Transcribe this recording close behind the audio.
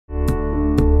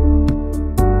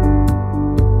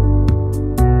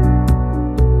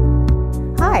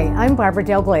I'm Barbara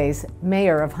Delglaze,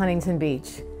 Mayor of Huntington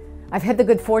Beach. I've had the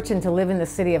good fortune to live in the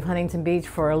city of Huntington Beach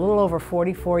for a little over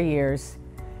 44 years.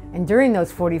 And during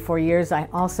those 44 years, I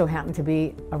also happen to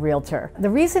be a realtor. The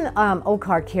reason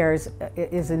OCAR Cares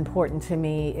is important to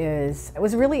me is it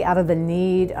was really out of the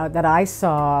need that I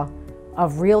saw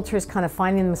of realtors kind of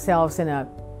finding themselves in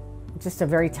just a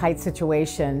very tight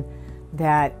situation,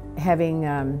 that having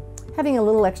a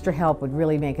little extra help would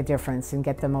really make a difference and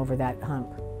get them over that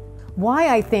hump.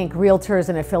 Why I think realtors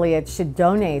and affiliates should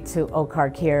donate to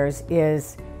OCAR Cares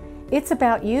is it's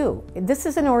about you. This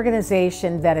is an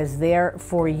organization that is there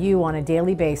for you on a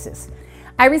daily basis.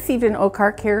 I received an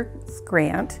OCAR Cares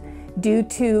grant due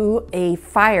to a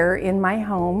fire in my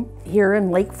home here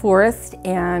in Lake Forest,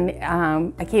 and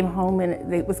I came home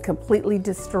and it was completely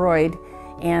destroyed,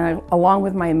 and along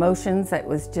with my emotions, it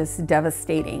was just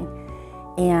devastating.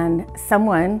 And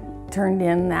someone turned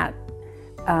in that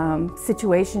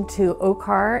situation to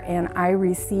OCAR, and I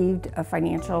received a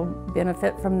financial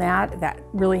benefit from that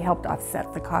really helped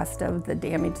offset the cost of the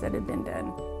damage that had been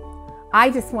done.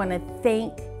 I just want to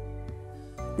thank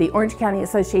the Orange County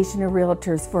Association of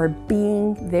Realtors for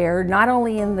being there, not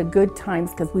only in the good times,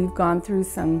 because we've gone through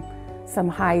some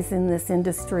highs in this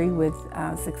industry with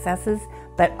successes,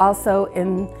 but also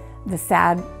in the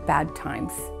sad, bad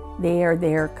times. They are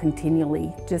there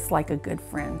continually, just like a good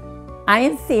friend. I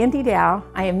am Sandy Dow.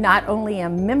 I am not only a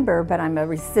member, but I'm a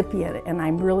recipient, and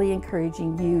I'm really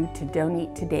encouraging you to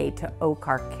donate today to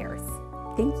OCAR Cares.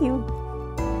 Thank you.